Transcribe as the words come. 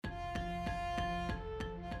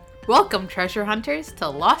Welcome, treasure hunters, to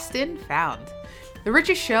Lost and Found, the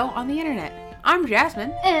richest show on the internet. I'm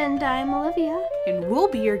Jasmine. And I'm Olivia. And we'll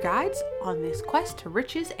be your guides on this quest to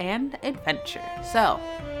riches and adventure. So,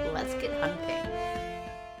 let's get hunting.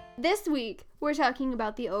 This week, we're talking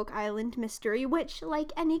about the Oak Island mystery, which,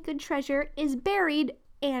 like any good treasure, is buried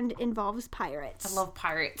and involves pirates. I love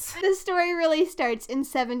pirates. The story really starts in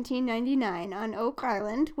 1799 on Oak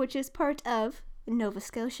Island, which is part of Nova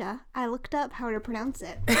Scotia. I looked up how to pronounce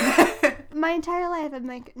it. My entire life, I'm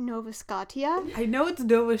like, Nova Scotia. I know it's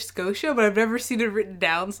Nova Scotia, but I've never seen it written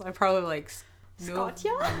down, so I probably like... Scotia?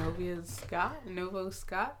 Novo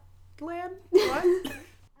Scotland? What?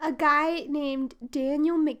 A guy named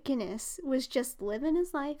Daniel McGinnis was just living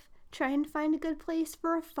his life, trying to find a good place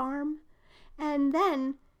for a farm. And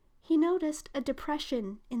then he noticed a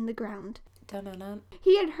depression in the ground. Dun-dun-dun.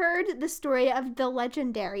 He had heard the story of the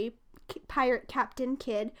legendary pirate Captain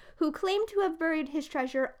Kidd, who claimed to have buried his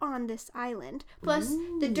treasure on this island. Plus,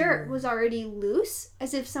 the dirt was already loose,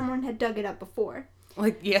 as if someone had dug it up before.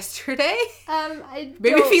 Like yesterday?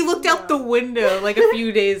 Maybe if he looked out the window like a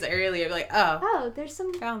few days earlier, like, oh, there's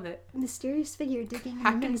some found it. Mysterious figure digging in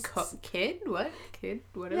Captain the mists. Kid? What? Kid?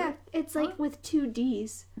 Whatever? Yeah, it's like with 2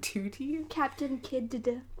 D's. 2 D's? Captain Kidd.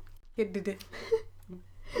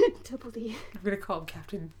 Double D. I'm gonna call him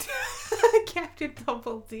Captain... Captain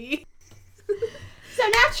Double D. So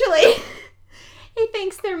naturally, he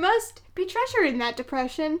thinks there must be treasure in that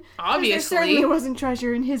depression. Obviously. There certainly wasn't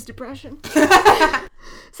treasure in his depression.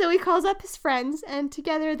 So he calls up his friends, and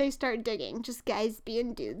together they start digging, just guys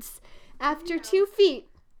being dudes. After 2 feet,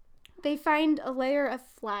 they find a layer of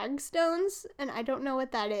flagstones, and I don't know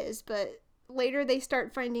what that is, but later they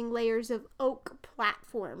start finding layers of oak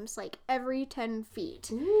platforms, like every 10 feet.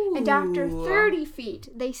 Ooh. And after 30 feet,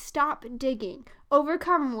 they stop digging,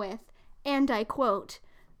 overcome with, and I quote,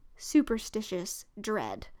 superstitious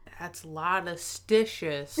dread. That's a lot of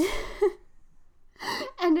stitious.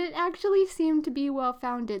 And it actually seemed to be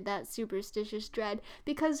well-founded, that superstitious dread,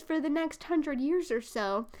 because for the next 100 years or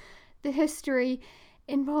so, the history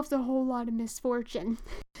involves a whole lot of misfortune.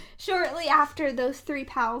 Shortly after those 3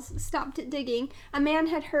 pals stopped digging, a man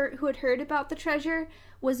who had heard about the treasure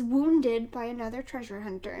was wounded by another treasure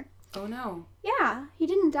hunter. Oh no. Yeah, he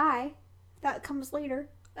didn't die. That comes later.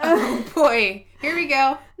 Oh boy, here we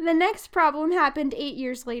go. The next problem happened 8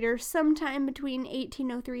 years later, sometime between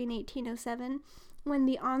 1803 and 1807, when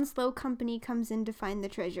the Onslow Company comes in to find the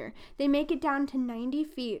treasure. They make it down to 90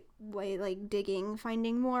 feet, digging,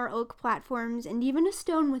 finding more oak platforms, and even a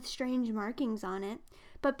stone with strange markings on it.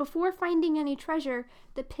 But before finding any treasure,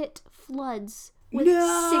 the pit floods with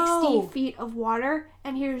 60 feet of water,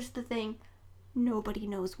 and here's the thing, nobody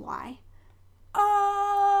knows why.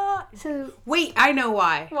 So wait, I know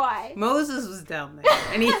why. Why? Moses was down there,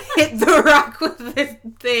 and he hit the rock with this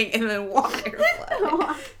thing, and then water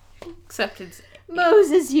flooded. Except it's...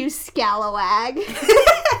 Moses, you scalawag.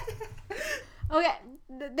 Okay,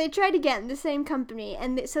 they tried again, the same company,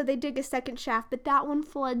 and so they dig a second shaft, but that one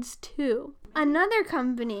floods too. Another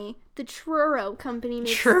company, the Truro Company,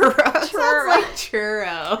 makes... Churro? Sounds like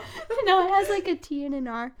churro. No, it has like a T and an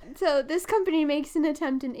R. So this company makes an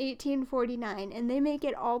attempt in 1849, and they make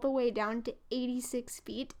it all the way down to 86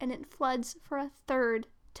 feet, and it floods for a 3rd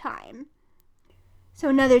time. So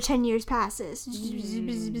another 10 years passes.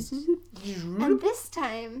 And this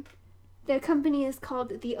time, the company is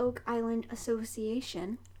called the Oak Island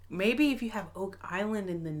Association. Maybe if you have Oak Island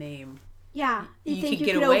in the name. Yeah, you think you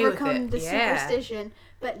get could away overcome with the it. Yeah. superstition,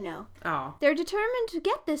 but no. Oh. They're determined to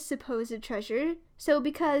get this supposed treasure, so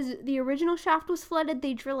because the original shaft was flooded,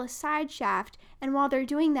 they drill a side shaft, and while they're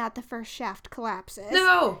doing that, the first shaft collapses.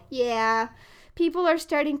 No! Yeah. People are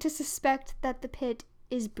starting to suspect that the pit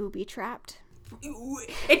is booby-trapped.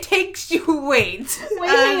 It takes you... Wait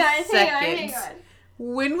Hang on.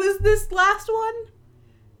 When was this last one?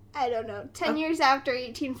 I don't know. 10 years after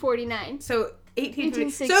 1849. So,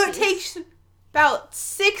 1860s. So it takes about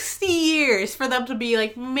 60 years for them to be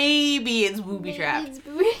like, maybe it's booby-trapped.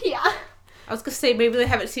 Yeah. I was going to say, maybe they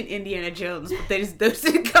haven't seen Indiana Jones, but those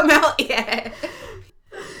didn't come out yet.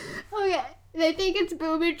 Okay. They think it's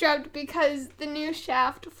booby-trapped because the new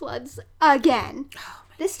shaft floods again. Oh,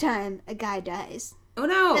 this time, a guy dies. Oh,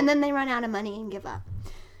 no. And then they run out of money and give up.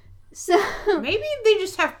 So maybe they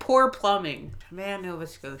just have poor plumbing. Man, Nova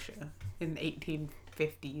Scotia in the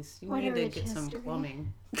 1850s. You need to get some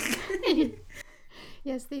plumbing.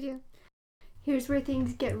 Yes, they do. Here's where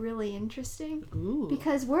things get really interesting. Ooh.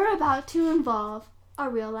 Because we're about to involve a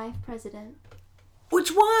real-life president.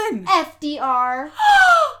 Which one? FDR.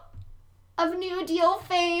 of New Deal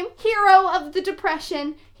fame, hero of the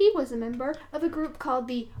Depression. He was a member of a group called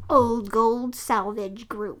the Old Gold Salvage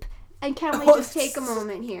Group. And can we just take a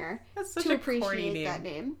moment here to appreciate that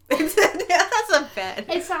name? That's a band.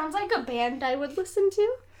 It sounds like a band I would listen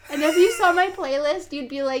to. And if you saw my playlist, you'd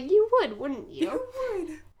be like, you would, wouldn't you? You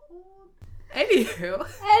would. Anywho.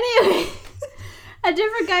 Anyway, a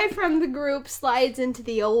different guy from the group slides into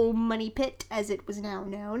the old money pit, as it was now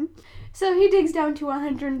known. So he digs down to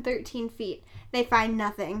 113 feet. They find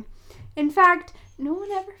nothing. In fact, no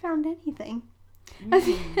one ever found anything. A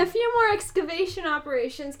few more excavation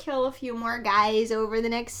operations kill a few more guys over the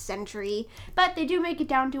next century, but they do make it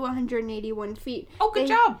down to 181 feet. Oh, good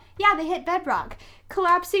job. Yeah, they hit bedrock.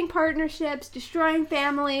 Collapsing partnerships, destroying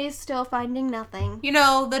families, still finding nothing. You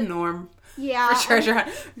know, the norm. Yeah. For treasure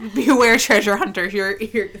hunt. Beware, treasure hunters.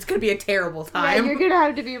 It's going to be a terrible time. Yeah, you're going to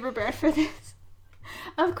have to be prepared for this.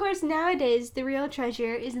 Of course, nowadays, the real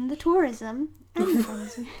treasure is in the tourism and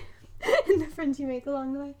the friends you make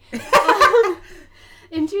along the way.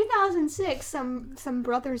 In 2006, some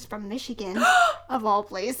brothers from Michigan, of all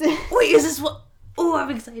places. Wait, is this what... Oh, I'm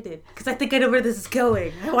excited. Because I think I know where this is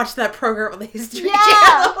going. I watched that program on the History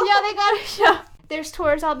Channel. Yeah, they got a show. There's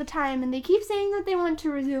tours all the time, and they keep saying that they want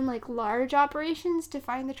to resume, like, large operations to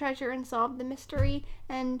find the treasure and solve the mystery.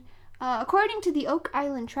 And according to the Oak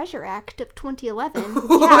Island Treasure Act of 2011,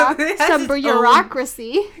 some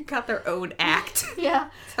bureaucracy. Got their own act. Yeah.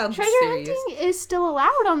 Sounds Treasure serious. hunting is still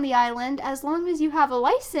allowed on the island as long as you have a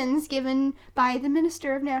license given by the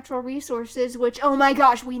Minister of Natural Resources, which, oh my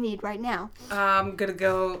gosh, we need right now. I'm gonna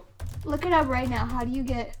go... Look it up right now. How do you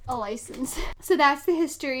get a license? So that's the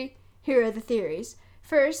history. Here are the theories.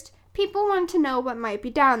 First, people want to know what might be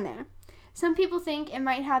down there. Some people think it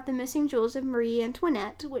might have the missing jewels of Marie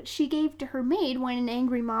Antoinette, which she gave to her maid when an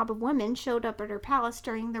angry mob of women showed up at her palace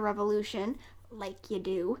during the Revolution, like you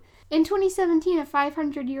do. In 2017, a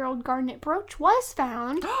 500-year-old garnet brooch was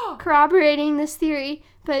found, corroborating this theory,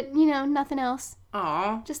 but, nothing else.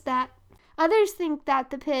 Aww. Just that. Others think that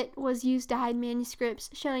the pit was used to hide manuscripts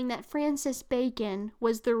showing that Francis Bacon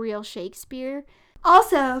was the real Shakespeare.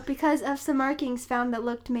 Also, because of some markings found that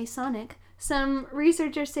looked Masonic, some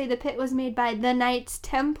researchers say the pit was made by the Knights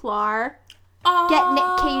Templar, get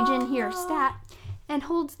Nick Cage in here stat, and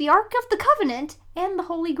holds the Ark of the Covenant and the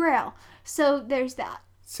Holy Grail. So there's that.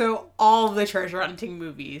 So all the treasure hunting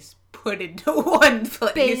movies put into one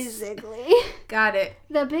place. Basically. Got it.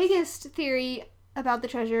 The biggest theory about the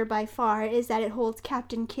treasure by far is that it holds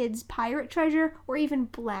Captain Kidd's pirate treasure or even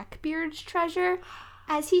Blackbeard's treasure.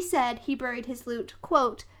 As he said, he buried his loot,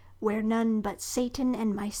 quote, "where none but Satan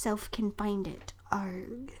and myself can find it,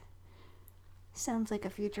 arg." Sounds like a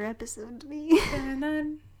future episode to me.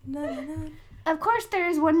 Of course, there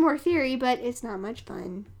is one more theory, but it's not much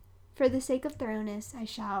fun. For the sake of thoroughness, I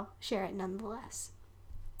shall share it nonetheless.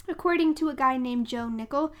 According to a guy named Joe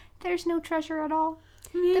Nickel, there's no treasure at all.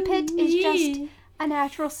 The pit is just a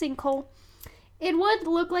natural sinkhole. It would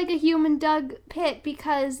look like a human-dug pit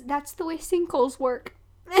because that's the way sinkholes work.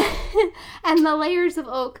 And the layers of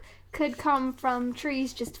oak could come from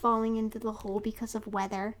trees just falling into the hole because of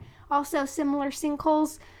weather. Also, similar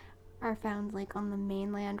sinkholes are found, on the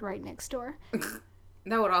mainland right next door.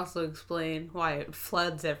 That would also explain why it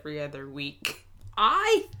floods every other week.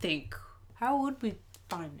 I think, how would we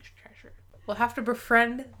find this treasure? We'll have to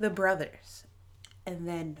befriend the brothers. And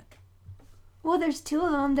then... Well, there's two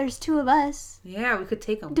of them. There's two of us. Yeah, we could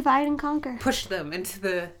take them. Divide and conquer. Push them into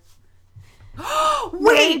the...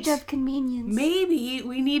 Wait! Age of convenience. Maybe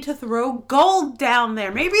we need to throw gold down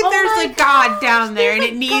there. Maybe there's a god down there and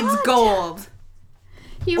it needs gold.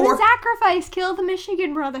 Human sacrifice. Kill the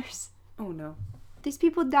Michigan brothers. Oh, no. These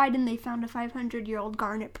people died and they found a 500-year-old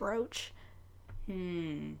garnet brooch.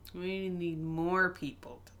 We need more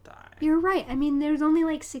people to die. You're right. I mean, there's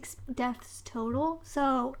only 6 deaths total.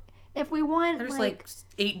 So if we want... There's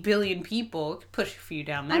 8 billion people. Could push a few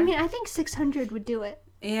down there. I mean, I think 600 would do it.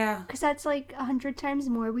 Yeah. Because that's 100 times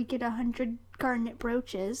more. We get 100 garnet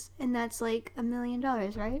brooches, and that's $1 million,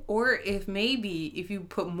 right? Or if you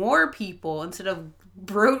put more people instead of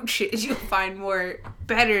brooches, you'll find more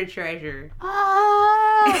better treasure.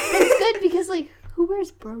 That's good because, who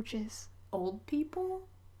wears brooches? Old people?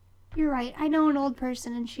 You're right. I know an old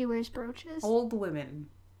person, and she wears brooches. Old women.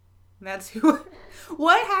 That's who...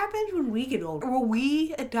 What happens when we get older? Will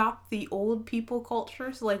we adopt the old people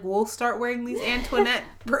culture? So, we'll start wearing these Antoinette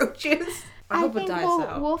brooches? I hope think it dies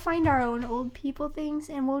out. We'll find our own old people things,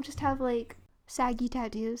 and we'll just have, saggy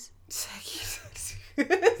tattoos. Saggy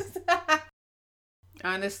tattoos.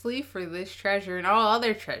 Honestly, for this treasure and all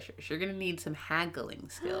other treasures, you're going to need some haggling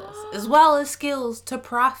skills, as well as skills to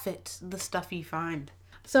profit the stuff you find.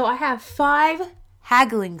 So I have 5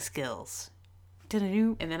 haggling skills.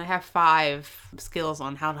 And then I have 5 skills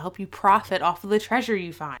on how to help you profit off of the treasure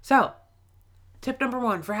you find. So, tip number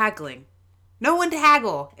 1 for haggling. Know when to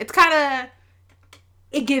haggle. It's kind of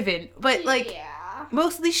a given. But,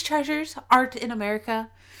 most of these treasures aren't in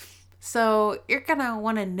America. So, you're going to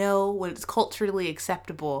want to know when it's culturally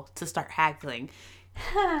acceptable to start haggling.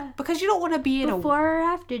 Because you don't want to be in before or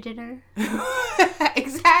after dinner.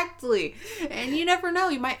 Exactly. And you never know.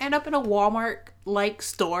 You might end up in a Walmart-like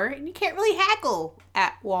store and you can't really haggle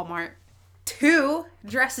at Walmart. 2,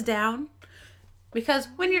 dress down. Because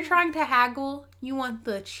when you're trying to haggle, you want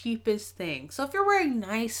the cheapest thing. So if you're wearing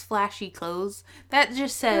nice, flashy clothes, that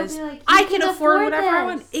just says, like, I can afford whatever I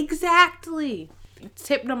want. this. Exactly.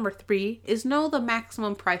 Tip number 3 is know the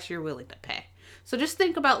maximum price you're willing to pay. So just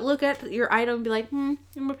look at your item and be like, I'm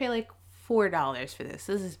going to pay like $4 for this.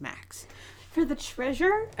 This is max. For the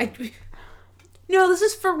treasure? No, this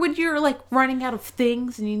is for when you're like running out of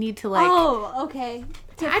things and you need to like... Oh, okay.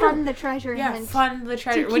 To fund the treasure hunt. Fund the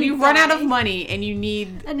treasure. To When you keep run out of going. money and you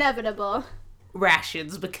need Inevitable.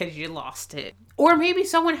 rations because you lost it. Or maybe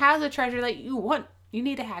someone has a treasure that you want. You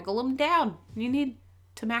need to haggle them down. You need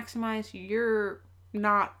to maximize your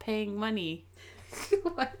not paying money.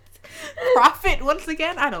 What? Profit once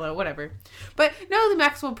again? I don't know, whatever. But know the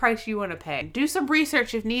maximum price you want to pay. Do some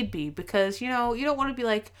research if need be, because you don't want to be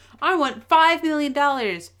like, I want $5 million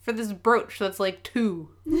for this brooch that's like 2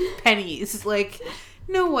 pennies. Like,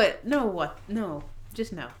 no,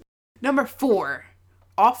 just no. Number 4,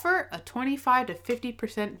 offer a 25 to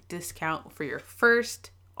 50% discount for your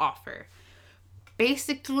first offer.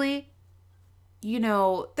 Basically,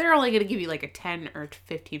 they're only going to give you like a 10 or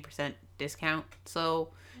 15% discount.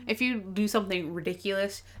 So if you do something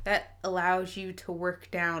ridiculous, that allows you to work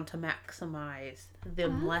down to maximize the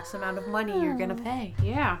less amount of money you're going to pay.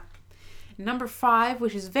 Yeah. Number 5,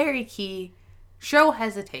 which is very key, show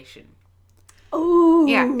hesitation. Oh.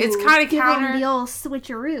 Yeah, it's kind of counter. The old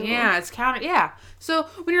switcheroo. Yeah, it's counter. Yeah. So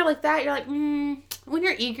when you're like that, you're like, when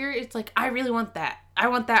you're eager, it's like, I really want that. I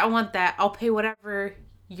want that. I'll pay whatever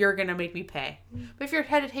you're going to make me pay. But if you're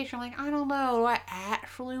hesitation, like, I don't know, do I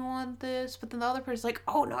actually want this? But then the other person's like,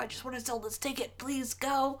 oh no, I just want to sell this ticket. Please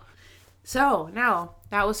go. So now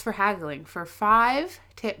that was for haggling. For 5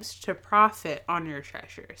 tips to profit on your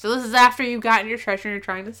treasure. So this is after you've gotten your treasure and you're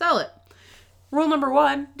trying to sell it. Rule number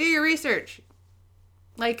 1, do your research.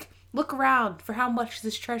 Like, look around for how much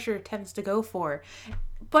this treasure tends to go for.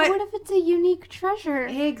 But what if it's a unique treasure?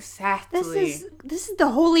 Exactly. This is the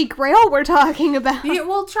holy grail we're talking about. Yeah,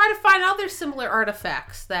 we'll try to find other similar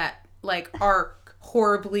artifacts that like are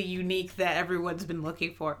horribly unique that everyone's been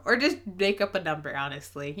looking for, or just make up a number.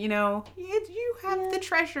 Honestly, you have the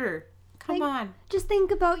treasure. Come on. Just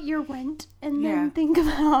think about your rent and then think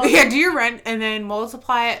about... Yeah, do your rent and then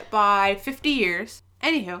multiply it by 50 years.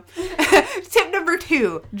 Anywho, tip number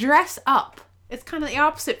 2, dress up. It's kind of the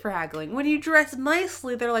opposite for haggling. When you dress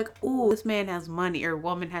nicely, they're like, ooh, this man has money or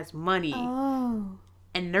woman has money. Oh.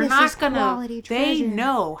 And they're not going to... They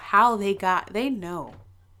know how they know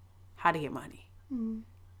how to get money. Mm.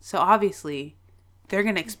 So obviously, they're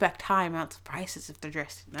going to expect high amounts of prices if they're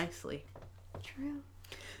dressed nicely. True.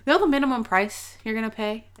 Know the minimum price you're going to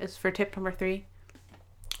pay is for tip number 3.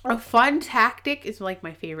 A fun tactic is like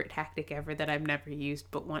my favorite tactic ever that I've never used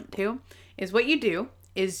but want to. Is what you do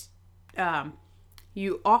is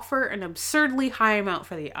you offer an absurdly high amount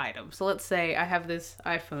for the item. So let's say I have this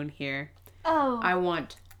iPhone here. Oh. I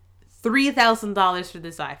want $3,000 for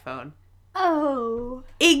this iPhone. Oh.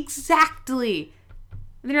 Exactly.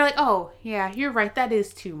 And then you're like, oh, yeah, you're right. That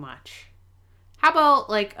is too much. How about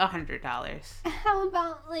like $100? How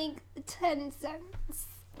about like 10 cents?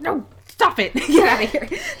 No, stop it. Get out of here.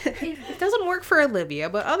 It doesn't work for Olivia,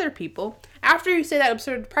 but other people, after you say that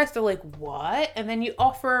absurd price, they're like, what? And then you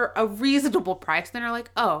offer a reasonable price. Then they're like,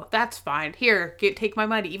 oh, that's fine. Here, take my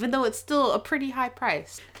money, even though it's still a pretty high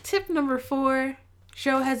price. Tip number 4,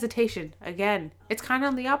 show hesitation. Again, it's kind of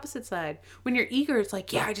on the opposite side. When you're eager, it's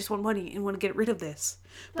like, yeah, I just want money and want to get rid of this.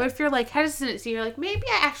 But if you're like hesitant, so you're like, maybe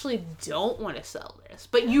I actually don't want to sell this.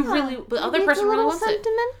 But the other person really wants it. It's a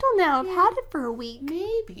little sentimental now. I've had it for a week.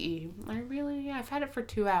 Maybe. I've had it for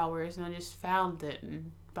 2 hours and I just found it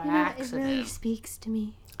by accident. It really speaks to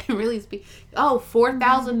me. It really speaks. Oh,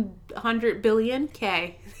 4,100 billion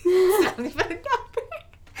K. It's not even a number.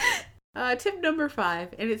 Tip number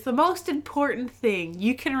 5, and it's the most important thing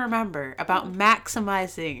you can remember about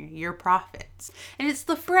maximizing your profits. And it's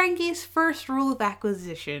the Ferengis' first rule of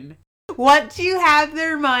acquisition. Once you have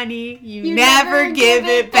their money, you never give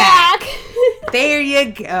it back. There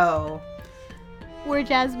you go. We're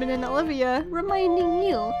Jasmine and Olivia, reminding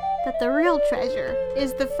you that the real treasure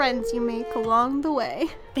is the friends you make along the way.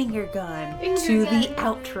 Finger gun Finger to gun. the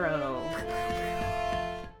outro.